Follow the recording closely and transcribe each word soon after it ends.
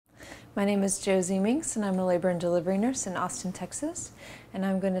My name is Josie Minks and I'm a labor and delivery nurse in Austin, Texas, and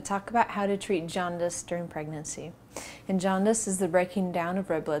I'm going to talk about how to treat jaundice during pregnancy. And jaundice is the breaking down of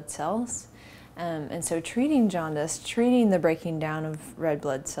red blood cells. And so treating jaundice, treating the breaking down of red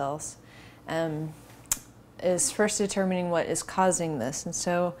blood cells, is first determining what is causing this. And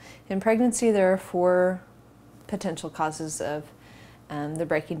so in pregnancy there are 4 potential causes of the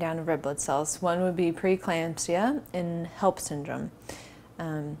breaking down of red blood cells. One would be preeclampsia and HELLP syndrome.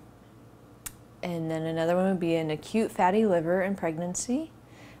 And then another one would be an acute fatty liver in pregnancy.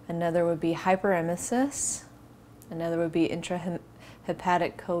 Another would be hyperemesis. Another would be intrahepatic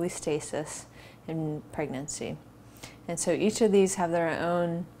cholestasis in pregnancy. And so each of these have their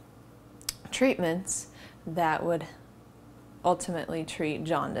own treatments that would ultimately treat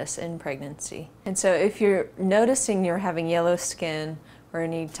jaundice in pregnancy. And so if you're noticing you're having yellow skin or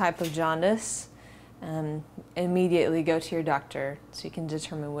any type of jaundice, immediately go to your doctor so you can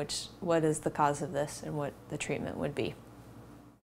determine what is the cause of this and what the treatment would be.